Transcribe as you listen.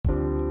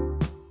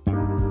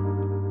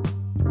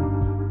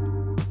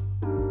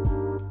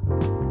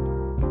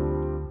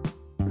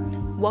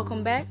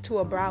Welcome back to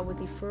Abroad with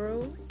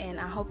Ifuru, and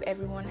I hope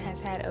everyone has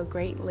had a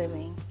great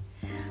living.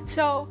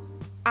 So,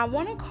 I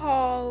want to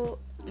call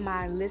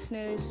my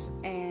listeners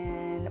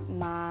and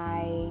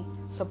my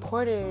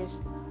supporters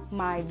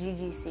my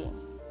GGC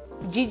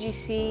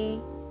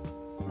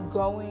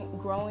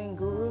growing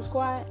guru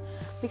squad,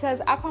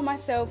 because I call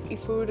myself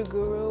Ifuru the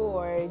Guru,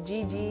 or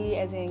GG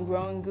as in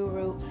growing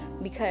guru,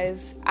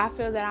 because I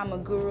feel that I'm a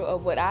guru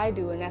of what I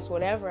do, and that's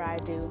whatever I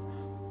do.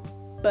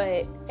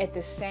 But at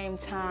the same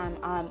time,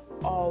 I'm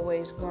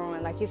always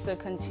growing. Like, it's a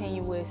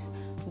continuous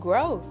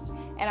growth.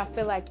 And I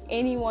feel like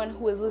anyone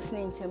who is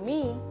listening to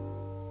me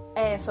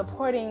and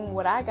supporting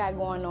what I got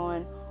going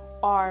on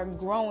are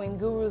growing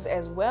gurus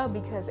as well,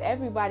 because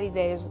everybody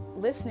that is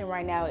listening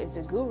right now is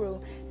a guru.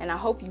 And I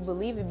hope you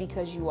believe it,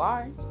 because you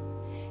are.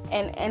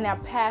 And in our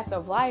path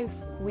of life,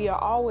 we are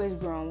always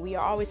growing. We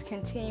are always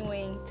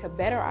continuing to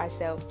better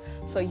ourselves.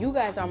 So you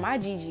guys are my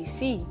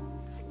GGC,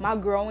 my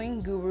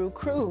growing guru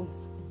crew.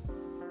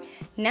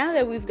 Now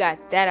that we've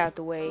got that out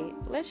the way,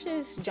 let's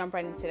just jump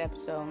right into the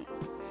episode.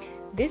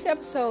 This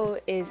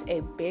episode is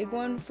a big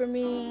one for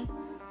me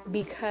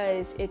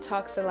because it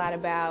talks a lot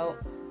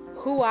about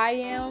who I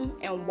am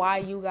and why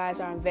you guys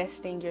are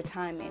investing your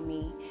time in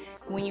me.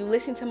 When you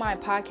listen to my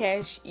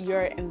podcast,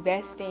 you're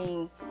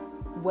investing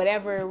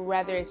whatever,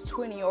 whether it's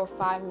 20 or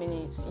 5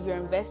 minutes, you're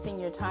investing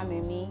your time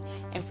in me.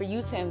 And for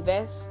you to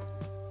invest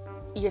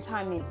your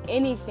time in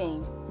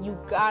anything, you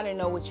gotta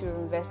know what you're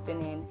investing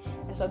in.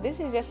 And so this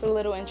is just a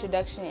little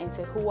introduction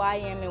into who I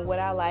am and what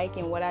I like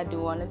and what I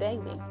do on a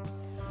daily.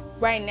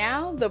 Right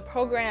now, the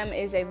program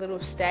is a little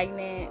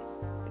stagnant,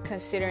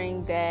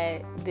 considering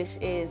that this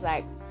is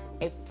like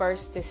a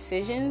first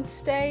decision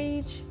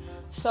stage.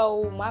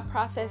 So my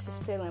process is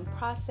still in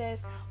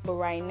process, but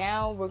right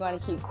now we're going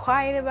to keep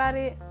quiet about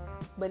it.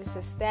 But it's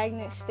a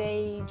stagnant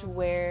stage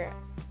where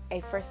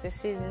a first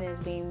decision is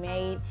being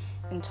made.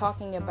 And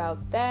talking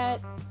about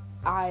that,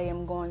 I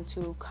am going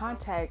to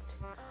contact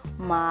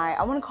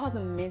I want to call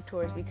them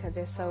mentors, because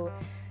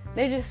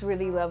they're just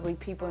really lovely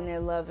people, and they're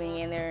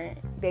loving, and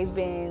they've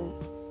been,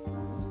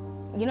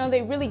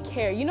 they really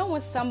care.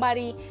 When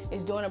somebody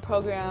is doing a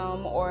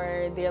program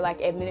or they're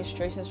like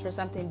administrations for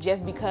something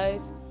just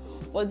because,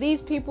 well,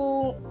 these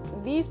people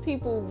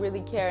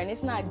really care. And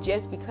it's not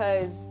just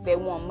because they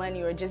want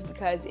money, or just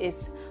because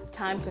it's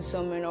time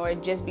consuming, or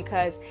just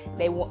because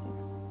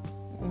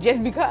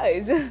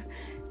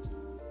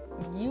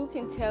you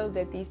can tell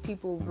that these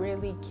people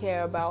really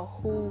care about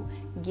who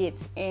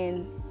gets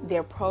in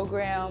their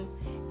program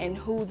and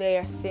who they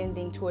are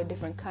sending to a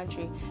different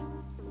country.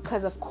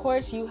 Because of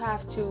course you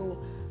have to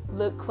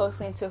look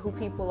closely into who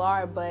people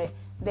are, but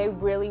they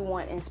really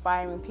want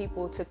inspiring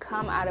people to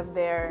come out of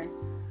their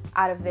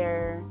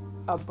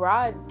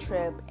abroad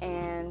trip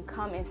and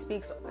come and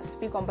speak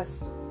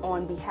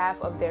on behalf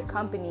of their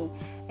company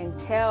and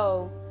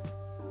tell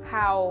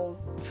how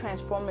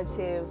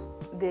transformative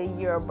the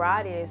year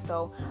abroad is.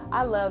 So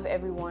I love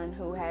everyone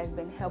who has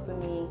been helping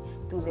me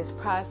through this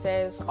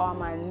process, all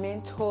my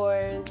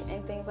mentors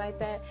and things like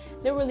that.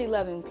 They're really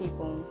loving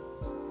people.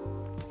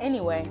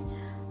 Anyway,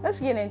 let's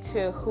get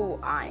into who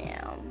I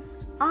am.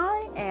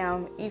 I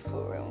am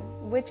Ifuru,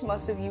 which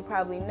most of you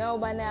probably know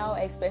by now,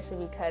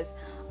 especially because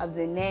of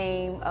the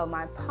name of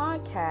my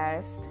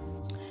podcast.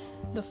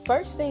 The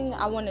first thing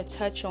I want to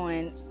touch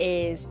on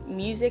is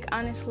music,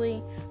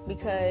 honestly,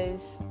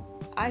 because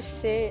I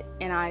sit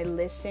and I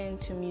listen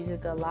to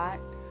music a lot.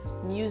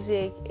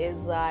 Music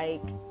is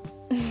like,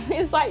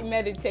 it's like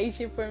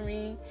meditation for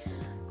me.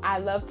 I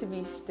love to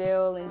be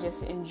still and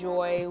just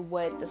enjoy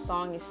what the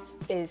song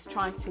is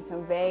trying to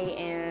convey,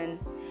 and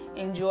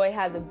enjoy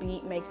how the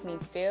beat makes me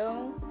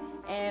feel.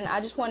 And I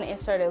just want to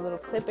insert a little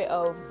clip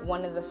of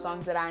one of the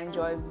songs that I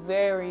enjoy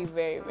very,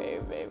 very, very,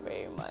 very,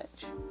 very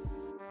much.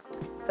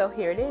 So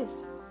here it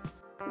is.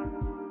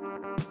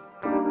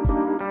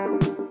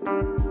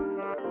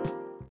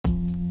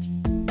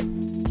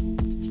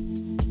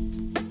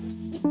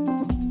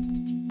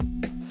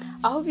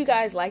 I hope you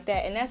guys like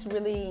that, and that's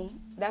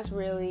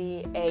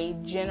really a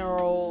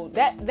general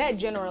that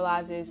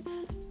generalizes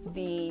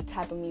the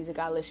type of music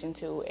I listen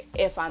to,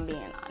 if I'm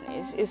being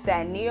honest. It's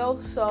that neo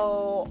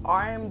soul,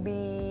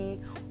 R&B,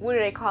 what do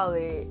they call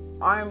it?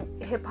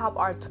 Hip hop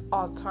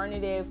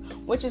alternative,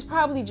 which is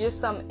probably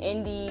just some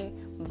indie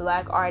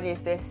black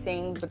artist that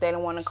sings, but they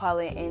don't want to call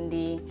it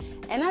indie.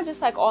 And I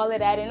just like all of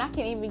that, and I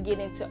can even get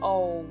into,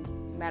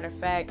 matter of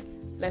fact,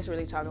 let's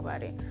really talk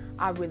about it.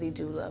 I really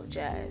do love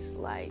jazz.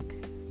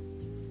 Like,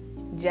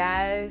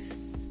 jazz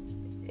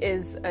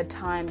is a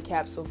time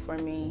capsule for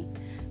me.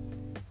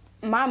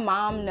 My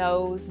mom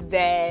knows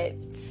that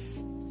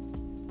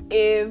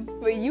if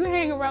you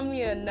hang around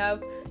me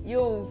enough,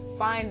 you'll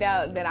find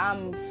out that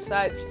I'm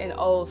such an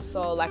old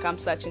soul. Like,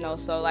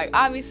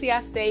 obviously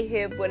I stay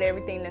hip with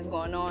everything that's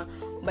going on,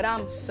 but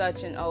I'm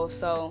such an old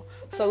soul.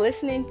 So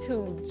listening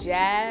to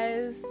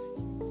jazz,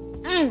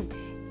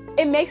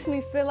 it makes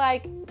me feel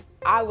like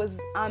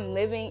I'm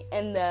living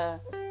in the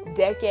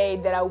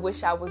decade that I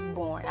wish I was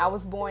born. I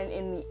was born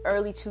in the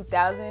early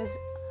 2000s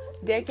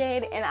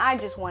decade, and I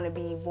just want to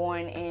be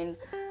born in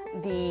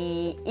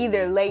the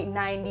either late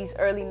 90s,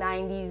 early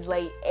 90s,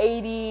 late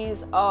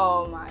 80s.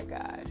 Oh my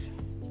gosh.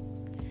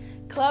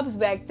 Clubs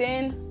back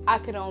then, I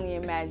could only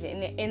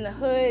imagine. In the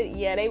hood,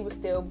 yeah, they were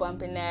still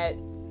bumping that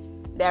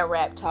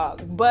rap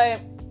talk.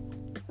 But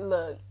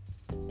look,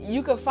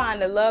 you could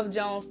find a Love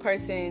Jones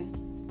person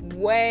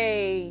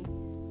way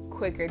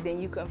quicker than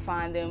you can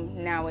find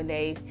them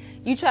nowadays.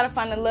 You try to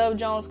find a Love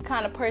Jones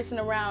kind of person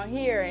around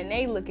here, and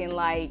they looking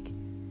like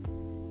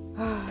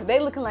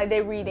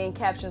they reading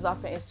captions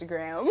off of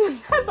Instagram.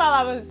 That's all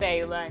I'm gonna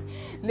say. Like,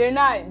 they're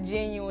not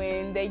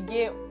genuine. They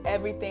get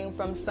everything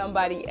from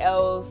somebody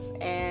else,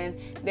 and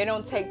they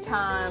don't take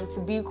time to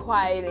be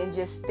quiet and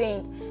just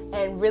think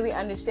and really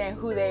understand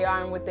who they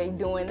are and what they're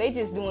doing. They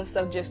just doing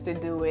stuff just to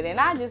do it. And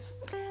I just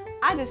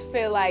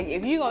feel like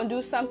if you're gonna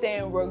do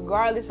something,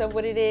 regardless of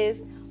what it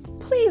is,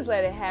 please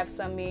let it have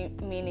some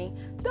meaning.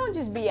 Don't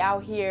just be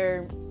out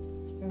here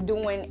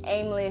doing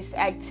aimless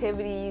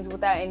activities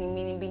without any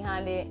meaning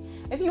behind it.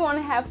 If you want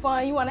to have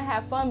fun, you want to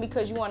have fun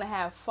because you want to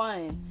have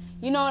fun.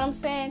 You know what I'm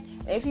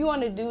saying? If you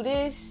want to do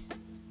this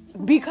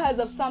because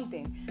of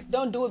something,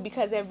 don't do it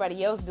because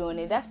everybody else doing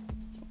it. That's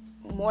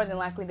more than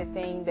likely the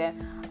thing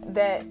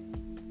that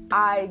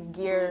I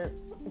gear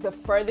the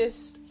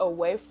furthest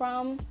away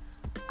from.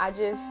 I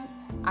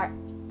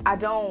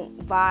don't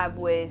vibe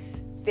with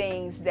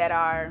things that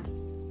are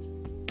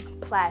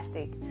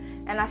plastic.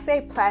 And I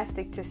say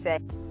plastic to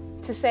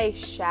say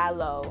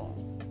shallow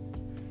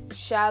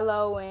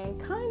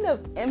and kind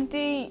of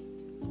empty.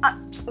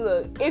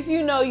 Look, if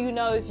you know, you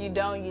know. If you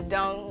don't, you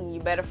don't. And you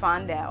better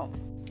find out.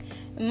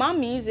 My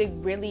music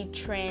really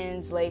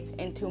translates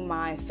into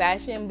my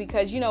fashion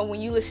because, when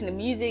you listen to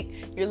music,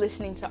 you're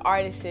listening to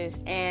artists,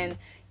 and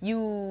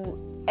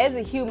you, as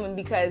a human,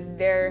 because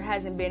there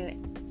hasn't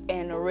been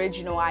an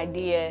original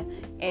idea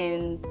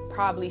in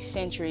probably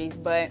centuries,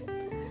 but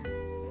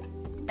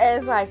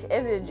as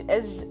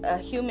a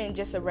human,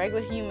 just a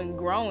regular human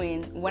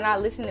growing, when I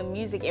listen to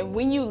music, and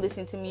when you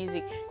listen to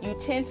music, you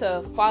tend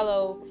to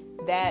follow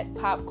that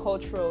pop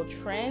cultural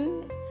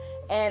trend.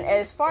 And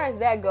as far as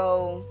that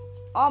go,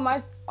 all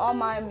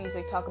my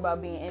music talk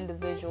about being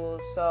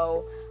individuals.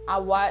 So I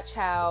watch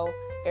how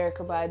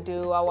Erykah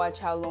Badu, I watch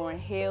how Lauryn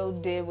Hill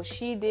did what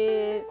she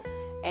did,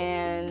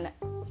 and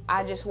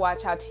I just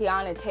watch how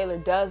Tiana Taylor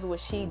does what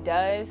she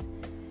does,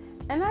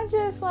 and I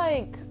just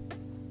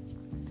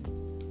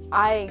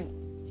I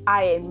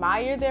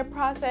admire their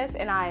process,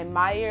 and I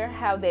admire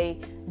how they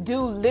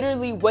do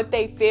literally what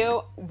they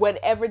feel,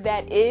 whatever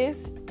that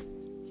is.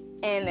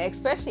 And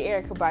especially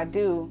Erykah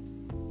Badu,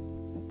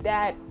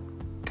 that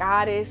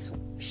goddess,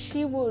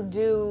 she will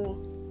do.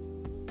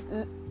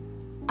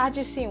 I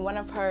just seen one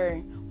of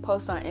her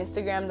posts on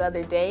Instagram the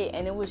other day,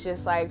 and it was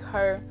just like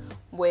her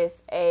with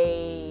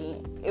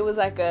it was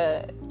like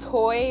a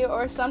toy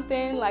or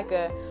something, like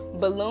a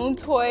balloon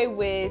toy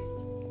with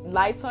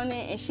lights on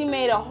it, and she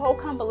made a whole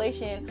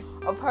compilation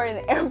of her in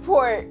the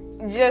airport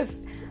just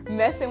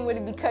messing with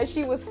it because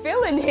she was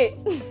feeling it.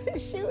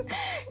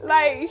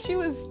 she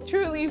was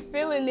truly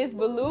feeling this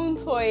balloon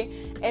toy,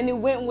 and it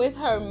went with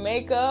her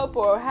makeup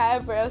or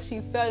however else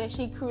she felt, and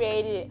she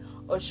created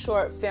a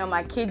short film.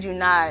 I kid you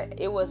not,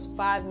 it was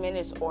 5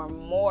 minutes or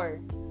more,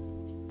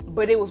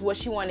 but it was what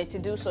she wanted to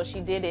do, so she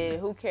did it.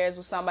 Who cares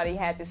what somebody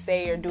had to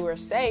say or do or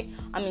say?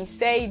 I mean,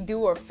 say, do,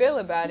 or feel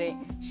about it.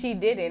 She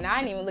did it, and I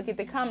didn't even look at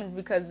the comments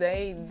because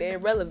they're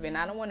irrelevant.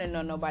 I don't want to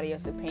know nobody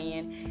else's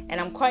opinion, and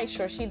I'm quite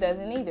sure she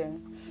doesn't either.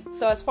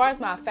 So as far as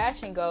my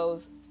fashion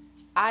goes,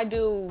 I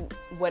do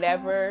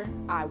whatever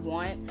I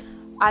want.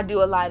 I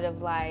do a lot of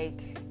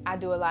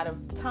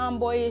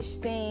tomboyish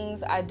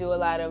things. I do a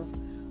lot of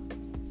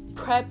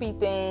preppy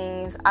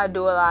things. I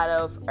do a lot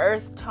of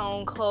earth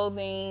tone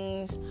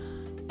clothing.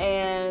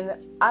 And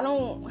I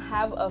don't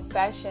have a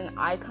fashion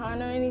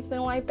icon or anything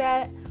like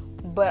that,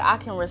 but I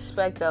can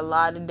respect a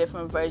lot of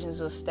different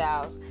versions of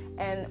styles.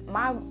 And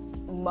my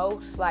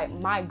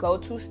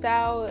go-to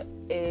style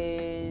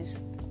is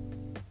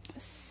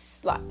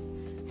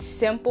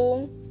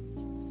simple.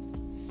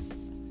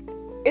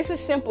 It's a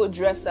simple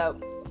dress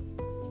up,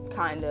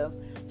 kind of.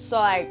 So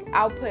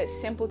I'll put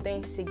simple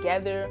things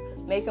together,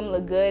 make them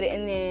look good,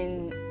 and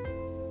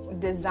then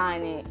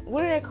design it.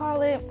 What do they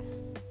call it?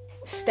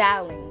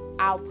 Styling.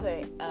 I'll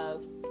put a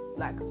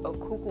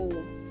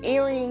cuckoo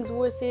earrings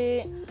with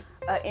it,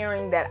 an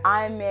earring that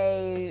I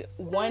made,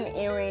 one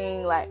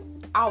earring,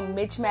 I'll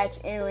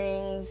mismatch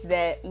earrings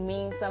that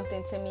mean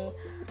something to me.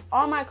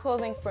 All my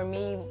clothing for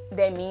me,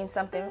 they mean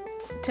something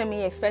to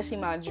me, especially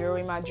my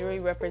jewelry. My jewelry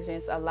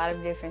represents a lot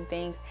of different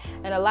things,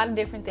 and a lot of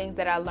different things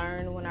that I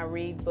learned when I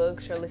read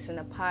books or listen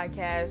to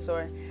podcasts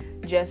or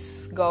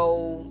just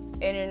go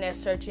internet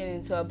searching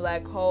into a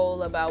black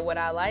hole about what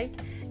I like.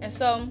 And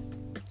so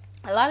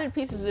a lot of the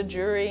pieces of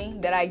jewelry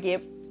that I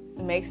get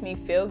makes me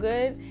feel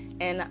good,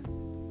 and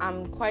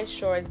I'm quite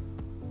sure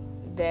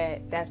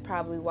that that's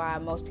probably why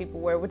most people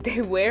wear what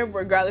they wear,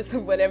 regardless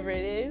of whatever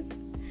it is.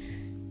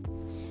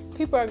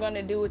 People are going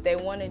to do what they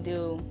want to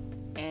do,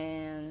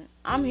 and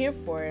I'm here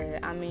for it.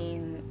 I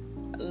mean,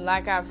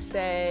 like I've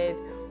said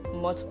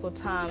multiple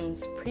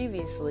times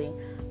previously,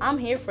 I'm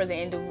here for the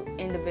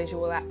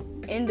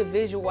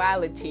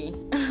individuality.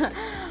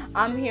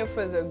 I'm here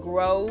for the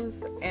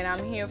growth, and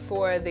I'm here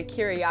for the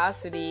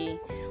curiosity.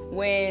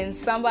 When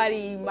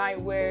somebody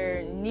might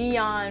wear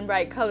neon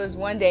bright colors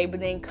one day, but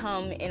then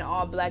come in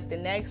all black the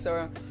next,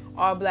 or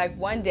all black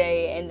one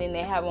day, and then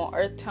they have on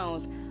earth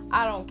tones,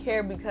 I don't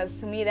care, because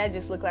to me that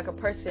just looked like a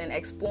person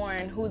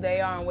exploring who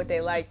they are and what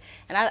they like.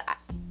 And I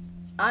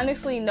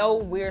honestly no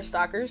weird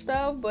stalker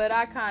stuff, but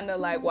I kind of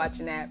like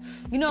watching that.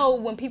 You know,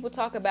 when people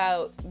talk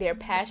about their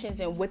passions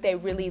and what they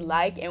really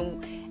like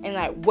and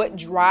like what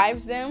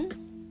drives them,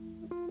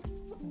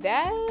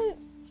 that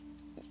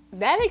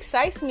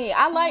excites me.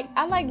 I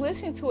like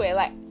listening to it.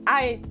 Like,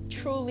 I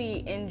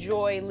truly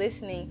enjoy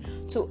listening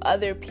to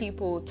other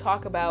people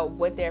talk about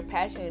what they're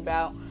passionate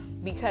about,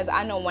 because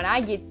I know when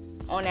I get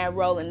on that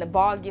roll and the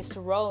ball gets to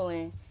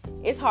rolling,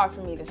 it's hard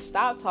for me to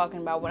stop talking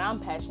about what I'm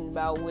passionate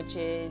about, which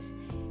is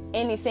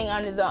anything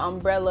under the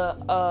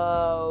umbrella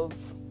of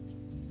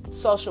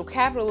social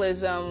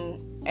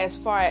capitalism as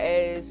far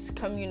as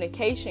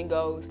communication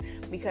goes,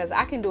 because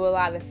I can do a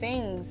lot of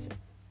things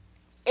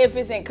if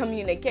it's in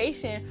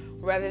communication,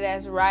 whether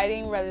that's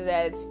writing, whether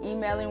that's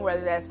emailing,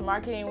 whether that's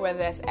marketing, whether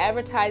that's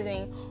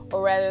advertising,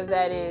 or whether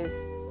that is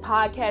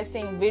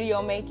podcasting,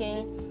 video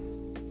making.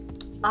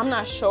 I'm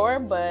not sure,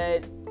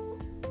 but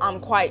I'm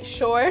quite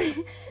sure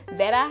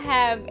that I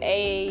have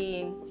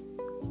a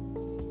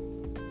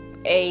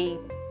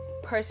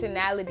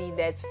personality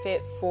that's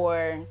fit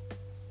for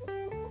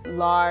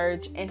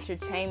large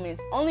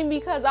entertainments, only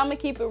because I'm gonna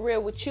keep it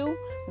real with you,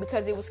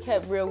 because it was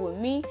kept real with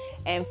me.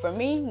 And for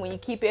me, when you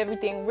keep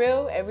everything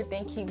real,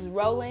 everything keeps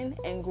rolling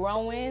and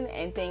growing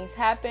and things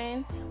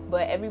happen,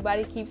 but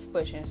everybody keeps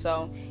pushing.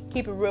 So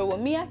keep it real with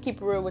me, I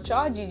keep it real with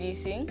y'all,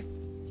 GGC.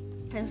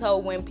 And so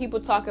when people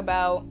talk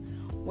about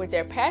what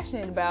they're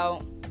passionate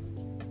about,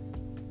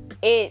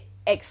 it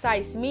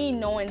excites me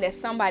knowing that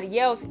somebody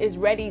else is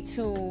ready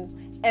to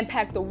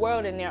impact the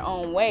world in their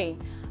own way.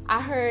 I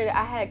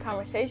had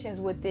conversations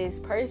with this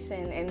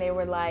person, and they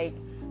were like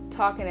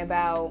talking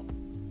about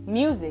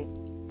music,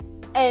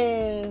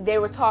 and they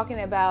were talking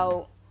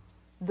about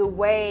the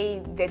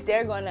way that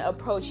they're going to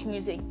approach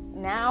music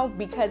now,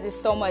 because it's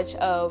so much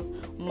of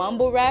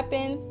mumble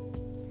rapping,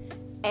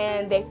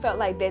 and they felt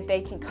like that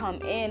they can come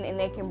in and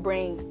they can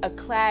bring a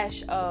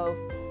clash of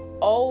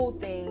old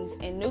things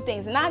and new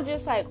things, not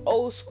just like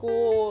old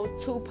school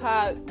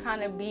Tupac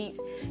kind of beats,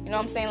 you know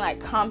what I'm saying,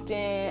 like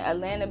Compton,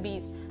 Atlanta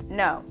beats.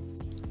 No,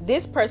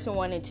 this person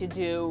wanted to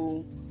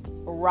do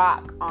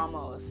rock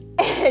almost.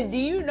 Do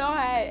you know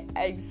how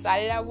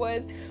excited I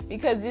was?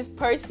 Because this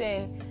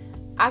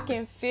person, I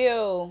could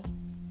feel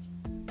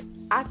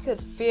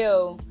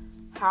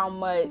how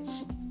much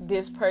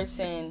this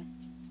person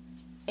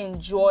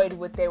enjoyed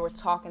what they were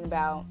talking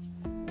about.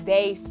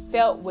 They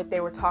felt what they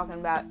were talking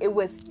about. It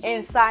was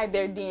inside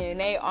their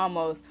DNA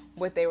almost,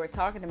 what they were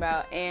talking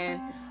about. And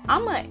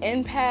I'm an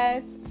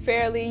empath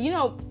fairly. You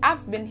know,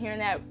 I've been hearing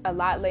that a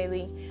lot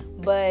lately,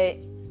 but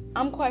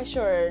I'm quite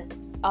sure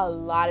a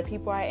lot of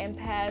people are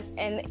empaths.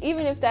 And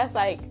even if that's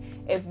like,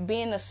 if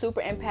being a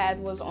super empath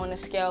was on a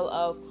scale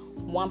of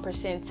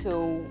 1% to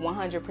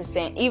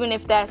 100%, even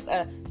if that's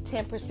a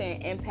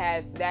 10%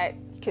 empath, that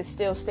could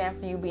still stand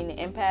for you being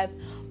an empath.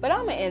 But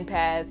I'm an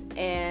empath,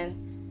 and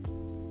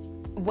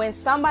when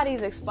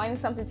somebody's explaining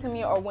something to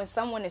me, or when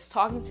someone is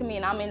talking to me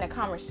and I'm in a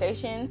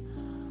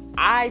conversation,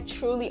 I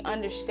truly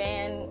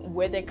understand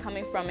where they're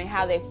coming from and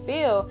how they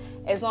feel,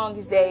 as long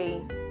as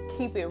they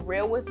keep it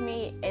real with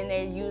me and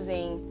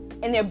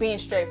they're being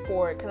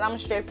straightforward, because I'm a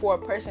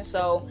straightforward person.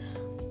 So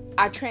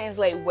I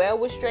translate well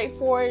with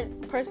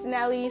straightforward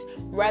personalities,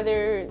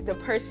 whether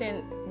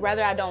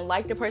I don't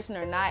like the person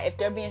or not. If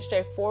they're being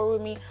straightforward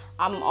with me,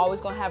 I'm always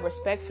going to have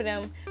respect for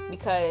them,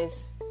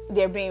 because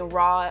they're being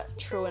raw,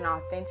 true, and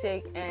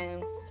authentic.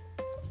 And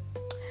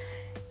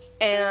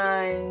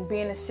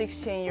being a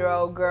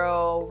 16-year-old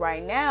girl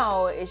right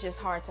now, it's just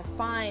hard to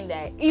find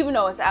that. Even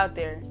though it's out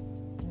there,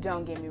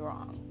 don't get me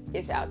wrong,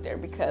 it's out there,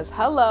 because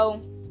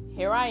hello,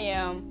 here I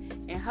am,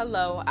 and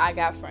hello, I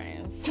got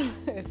friends.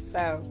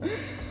 So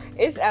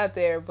it's out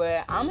there.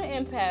 But I'm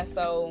an empath,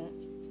 so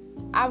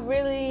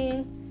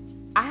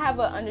I have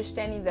an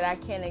understanding that I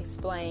can't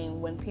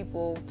explain when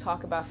people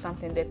talk about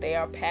something that they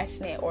are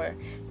passionate or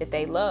that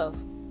they love.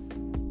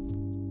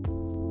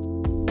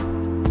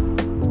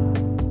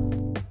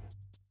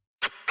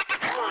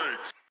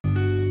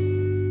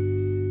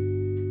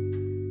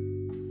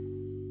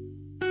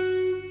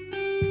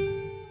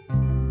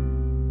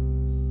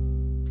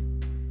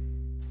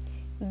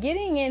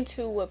 Getting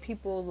into what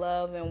people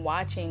love and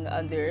watching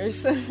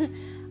others,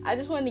 I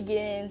just want to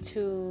get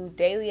into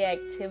daily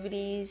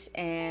activities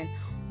and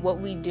what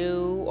we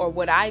do, or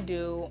what I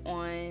do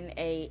on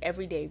a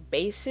everyday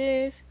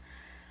basis.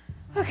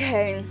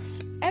 Okay,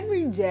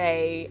 every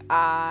day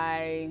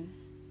I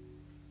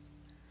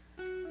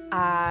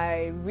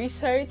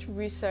research,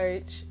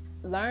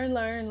 learn,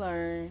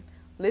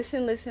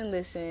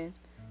 listen,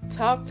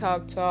 talk,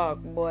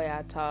 boy,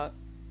 I talk,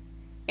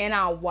 and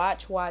I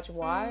watch.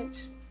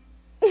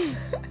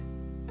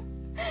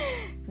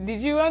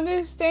 Did you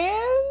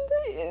understand?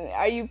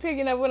 Are you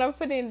picking up what I'm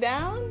putting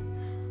down?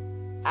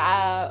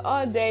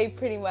 All day,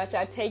 pretty much,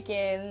 I take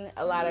in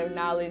a lot of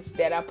knowledge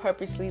that I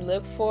purposely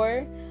look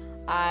for.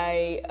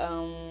 I,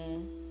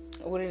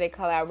 what do they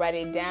call it? I write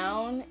it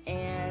down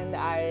and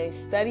I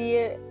study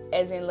it,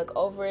 as in look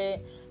over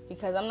it,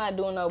 because I'm not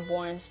doing no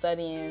boring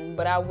studying,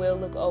 but I will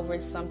look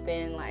over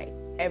something like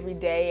every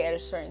day at a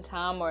certain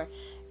time, or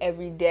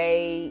every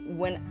day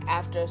when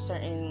after a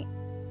certain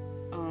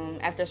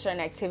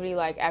activity,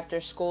 like after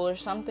school or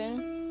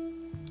something.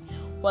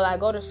 Well, I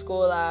go to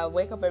school, I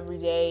wake up every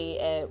day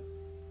at,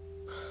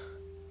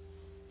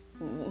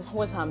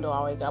 what time do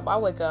I wake up? I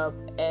wake up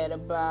at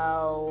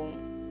about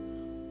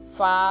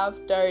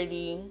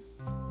 5:30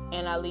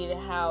 and I leave the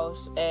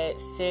house at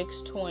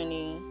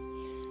 6:20.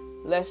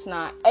 Let's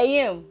not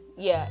AM.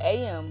 Yeah,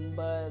 AM,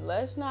 but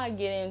let's not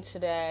get into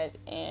that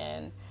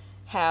and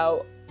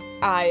how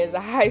I as a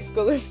high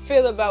schooler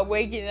feel about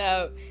waking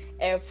up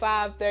at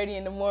 5:30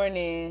 in the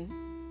morning.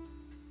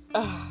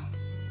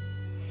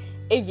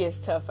 It gets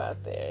tough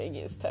out there. It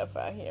gets tough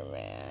out here,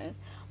 man.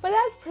 But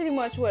that's pretty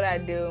much what I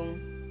do.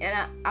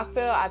 And I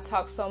feel I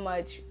talk so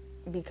much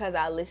because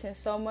I listen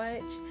so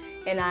much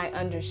and I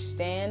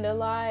understand a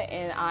lot,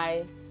 and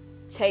I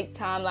take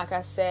time, like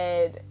I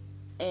said,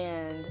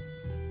 and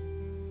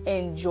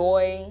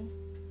enjoy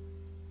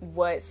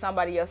what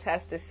somebody else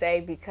has to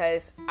say,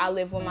 because I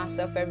live with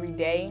myself every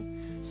day.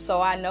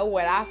 So I know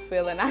what I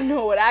feel and I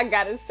know what I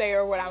gotta say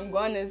or what I'm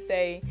gonna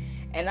say,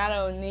 and I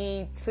don't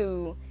need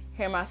to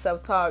hear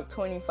myself talk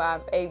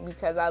 25/8,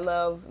 because I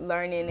love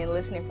learning and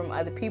listening from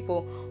other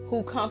people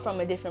who come from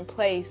a different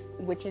place,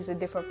 which is a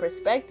different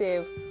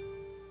perspective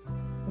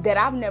that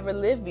I've never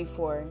lived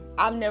before.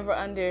 I've never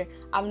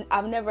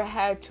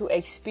had to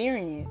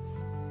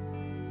experience.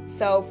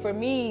 So for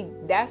me,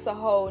 that's a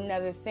whole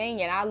nother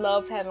thing, and I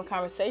love having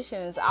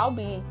conversations. I'll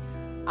be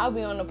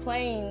on a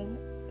plane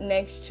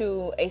next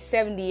to a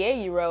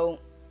 78-year-old.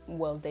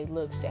 Well, they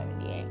look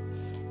 78.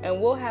 And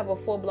we'll have a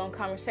full-blown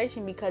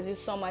conversation, because there's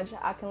so much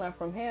I can learn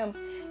from him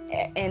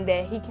and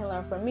that he can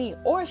learn from me,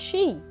 or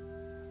she,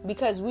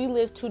 because we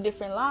live two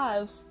different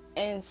lives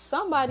and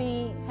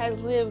somebody has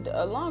lived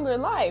a longer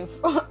life,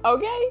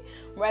 okay?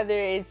 Whether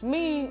it's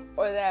me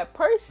or that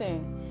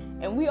person.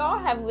 And we all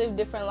have lived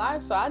different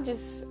lives, so I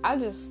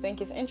just think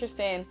it's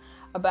interesting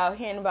about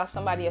hearing about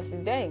somebody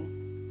else's day.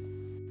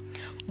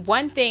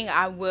 One thing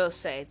I will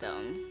say, though,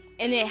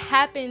 and it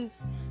happens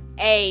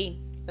a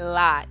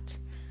lot,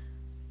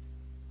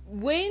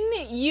 when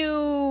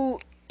you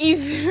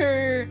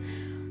either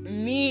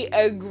meet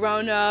a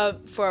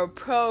grown-up for a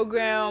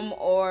program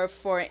or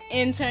for an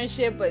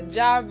internship, a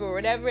job, or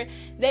whatever,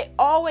 they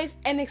always,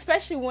 and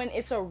especially when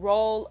it's a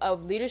role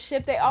of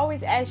leadership, they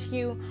always ask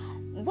you,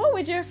 what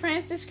would your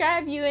friends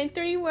describe you in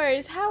 3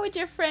 words? How would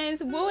your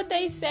friends, what would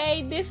they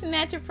say? This and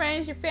that, your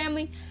friends, your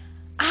family.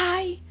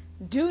 I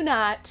do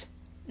not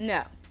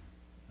know.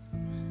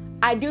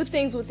 I do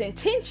things with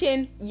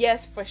intention,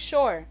 yes, for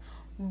sure.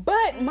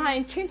 But my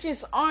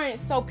intentions aren't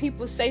so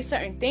people say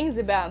certain things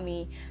about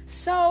me.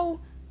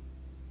 So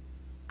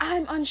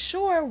I'm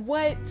unsure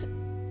what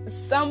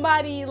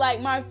somebody like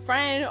my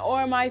friend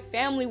or my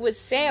family would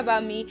say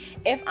about me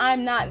if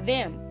I'm not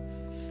them.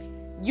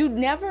 You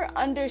never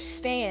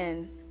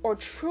understand or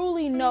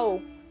truly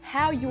know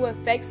how you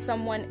affect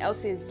someone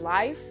else's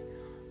life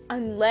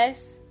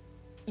unless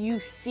you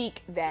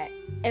seek that.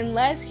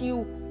 Unless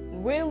your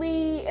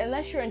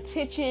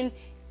intention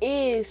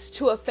is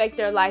to affect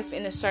their life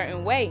in a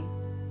certain way.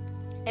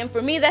 And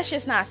for me, that's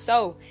just not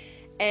so.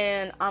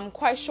 And I'm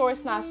quite sure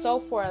it's not so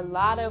for a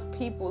lot of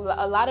people,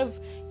 a lot of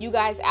you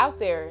guys out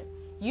there.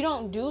 You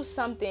don't do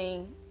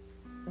something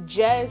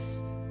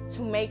just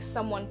to make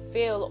someone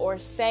feel or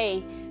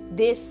say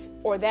this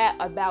or that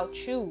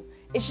about you.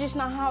 It's just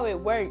not how it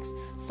works.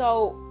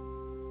 So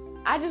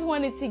I just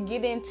wanted to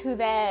get into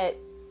that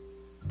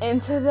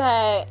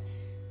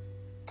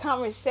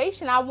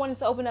conversation. I wanted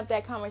to open up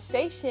that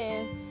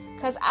conversation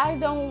because I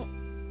don't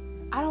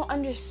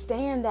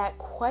understand that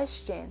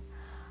question.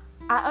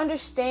 I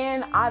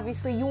understand,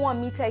 obviously, you want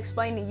me to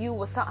explain to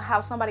you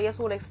how somebody else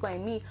would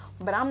explain me,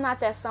 but I'm not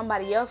that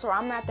somebody else, or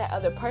I'm not that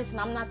other person.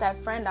 I'm not that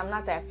friend. I'm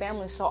not that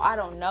family, so I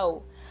don't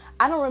know.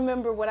 I don't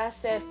remember what I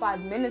said 5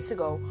 minutes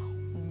ago.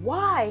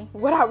 Why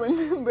would I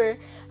remember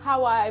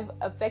how I've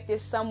affected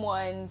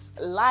someone's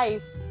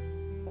life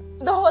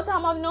the whole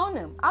time I've known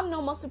them? I've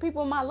known most of the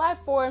people in my life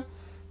for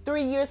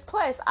 3 years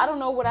plus. I don't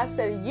know what I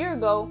said a year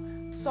ago,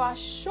 so I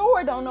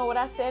sure don't know what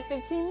I said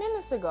 15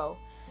 minutes ago.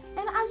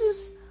 And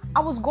I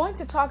was going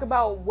to talk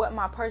about what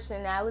my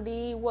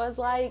personality was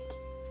like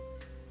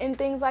and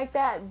things like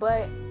that,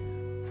 but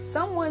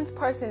someone's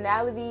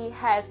personality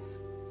has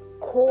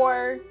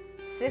core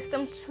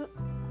systems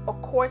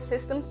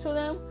to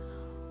them,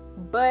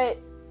 but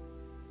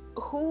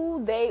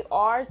who they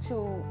are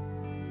to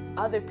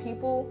other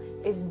people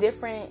is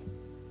different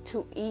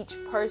to each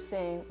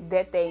person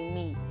that they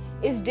meet.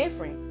 It's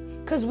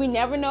different because we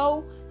never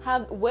know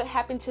what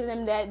happened to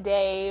them that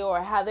day,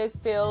 or how they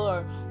feel,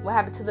 or what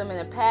happened to them in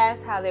the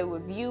past, how they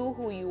would view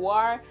who you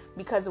are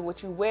because of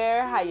what you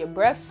wear, how your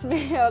breath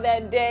smell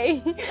that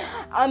day.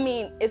 I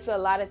mean, it's a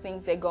lot of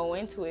things that go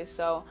into it.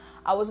 So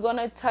I was going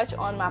to touch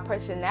on my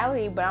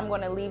personality, but I'm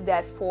going to leave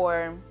that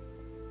for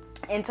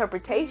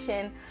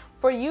interpretation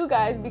for you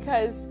guys,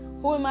 because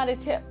who am I to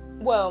tell?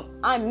 Well,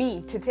 I'm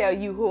me to tell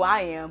you who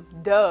I am,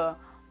 duh.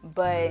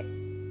 But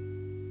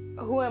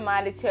who am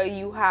I to tell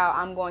you how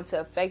I'm going to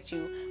affect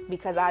you,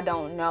 because I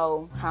don't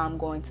know how I'm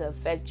going to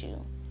affect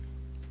you.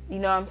 You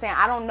know what I'm saying?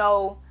 I don't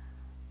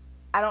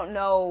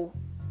know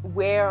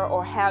where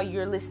or how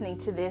you're listening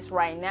to this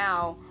right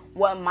now,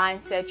 what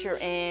mindset you're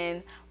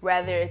in,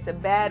 whether it's a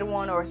bad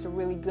one or it's a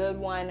really good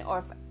one,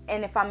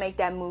 and if I make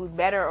that mood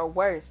better or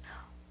worse.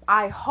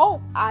 I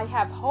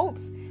have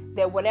hopes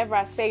that whatever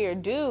I say or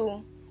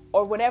do,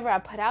 or whatever I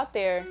put out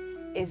there,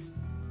 is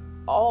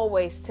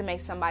always to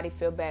make somebody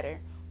feel better.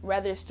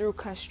 Whether it's through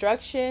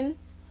construction,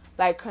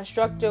 like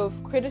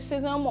constructive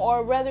criticism,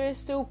 or whether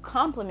it's through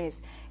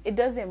compliments. It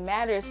doesn't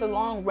matter. It's a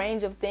long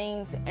range of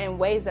things and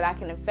ways that I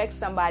can affect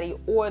somebody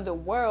or the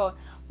world.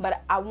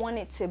 But I want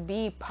it to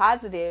be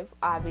positive,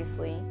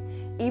 obviously.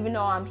 Even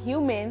though I'm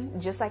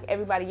human, just like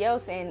everybody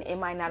else, and it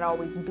might not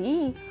always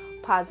be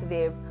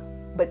positive.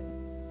 But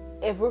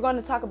if we're going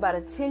to talk about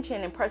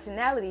attention and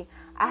personality,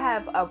 I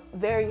have a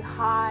very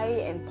high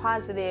and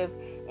positive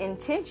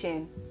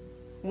intention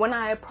when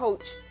I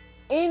approach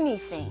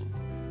anything.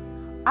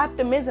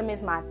 Optimism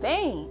is my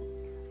thing.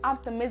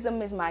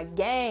 Optimism is my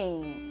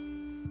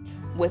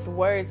game. With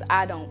words,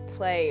 I don't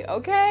play,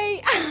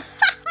 okay?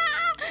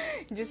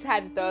 Just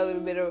had to throw a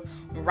little bit of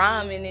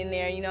rhyming in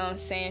there, you know what I'm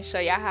saying? Show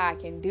y'all how I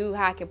can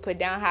put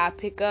down, how I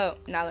pick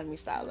up. Now let me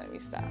stop.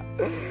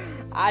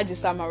 I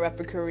just start my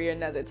rapper career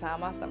another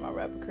time.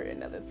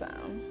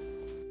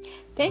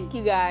 Thank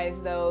you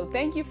guys, though.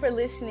 Thank you for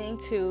listening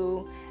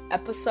to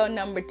episode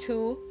number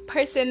 2,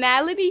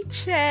 Personality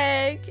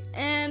Check.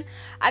 And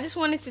I just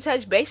wanted to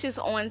touch bases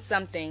on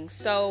something.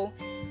 So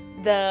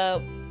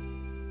the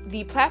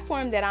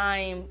platform that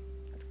I'm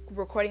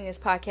recording this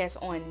podcast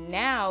on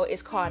now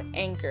is called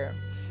Anchor.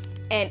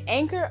 And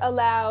Anchor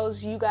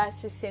allows you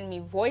guys to send me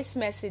voice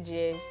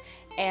messages,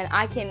 and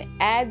I can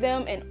add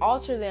them and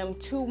alter them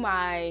to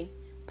my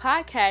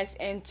podcast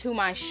and to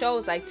my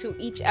shows, like to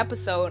each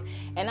episode.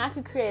 And I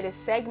could create a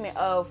segment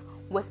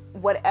with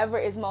whatever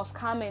is most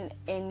common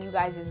in you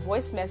guys'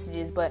 voice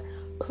messages. But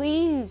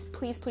please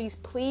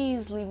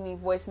leave me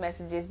voice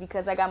messages,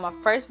 because I got my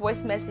first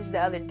voice message the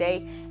other day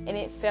and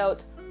it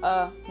felt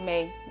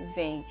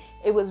amazing.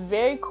 It was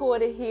very cool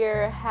to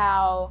hear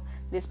how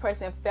this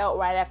person felt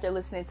right after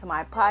listening to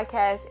my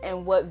podcast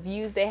and what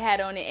views they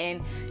had on it,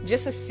 and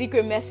just a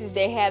secret message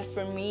they had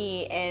for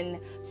me and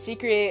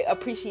secret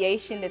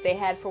appreciation that they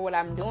had for what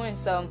I'm doing.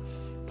 So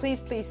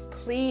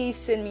please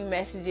send me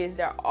messages.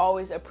 They're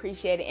always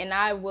appreciated, and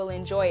I will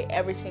enjoy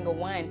every single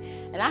one.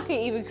 And I could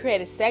even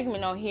create a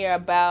segment on here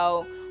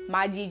about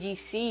my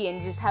GGC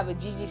and just have a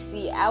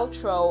GGC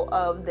outro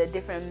of the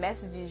different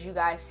messages you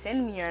guys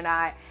send me or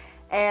not.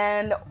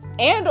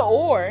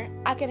 Or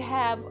I could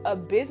have a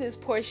business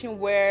portion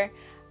where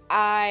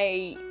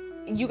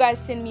you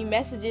guys send me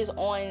messages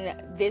on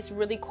this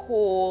really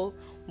cool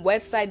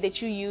website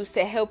that you use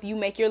to help you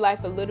make your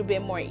life a little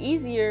bit more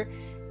easier,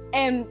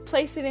 and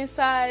place it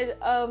inside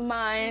of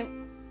my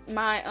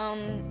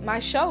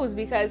shows,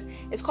 because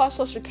it's called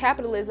Social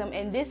Capitalism,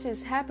 and this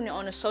is happening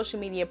on a social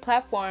media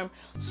platform.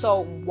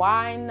 So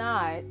why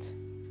not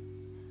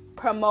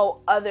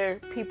promote other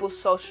people's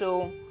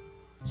social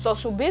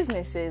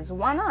businesses?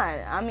 Why not?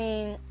 I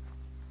mean,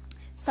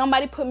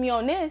 somebody put me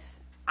on this,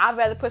 I'd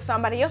rather put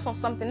somebody else on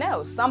something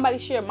else. Somebody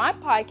shared my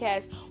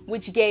podcast,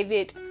 which gave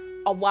it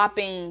a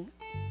whopping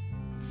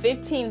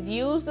 15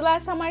 views the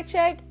last time I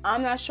checked.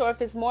 I'm not sure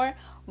if it's more,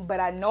 but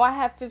I know I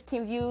have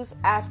 15 views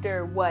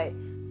after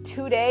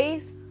 2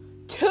 days?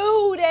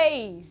 2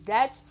 days.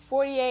 That's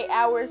 48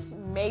 hours,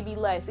 maybe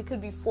less. It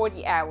could be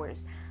 40 hours.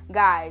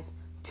 Guys,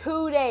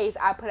 2 days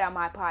I put out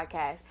my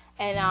podcast,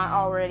 and I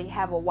already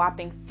have a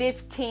whopping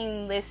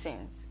 15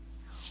 listens.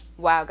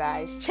 Wow,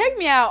 guys. Check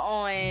me out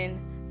on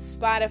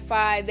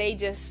Spotify. They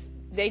just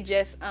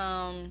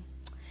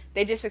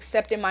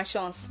accepted my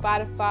show on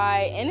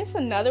Spotify, and it's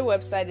another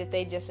website that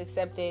they just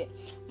accepted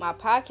my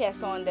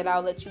podcast on that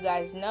I'll let you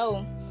guys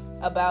know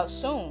about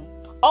soon.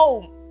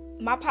 Oh,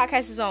 my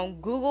podcast is on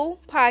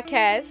Google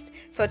Podcast,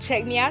 so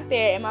check me out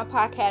there, and my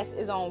podcast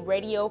is on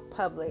Radio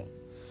Public.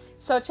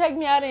 So check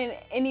me out in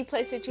any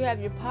place that you have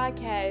your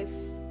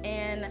podcasts,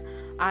 and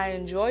I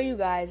enjoy you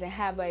guys, and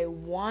have a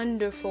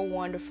wonderful,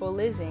 wonderful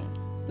living.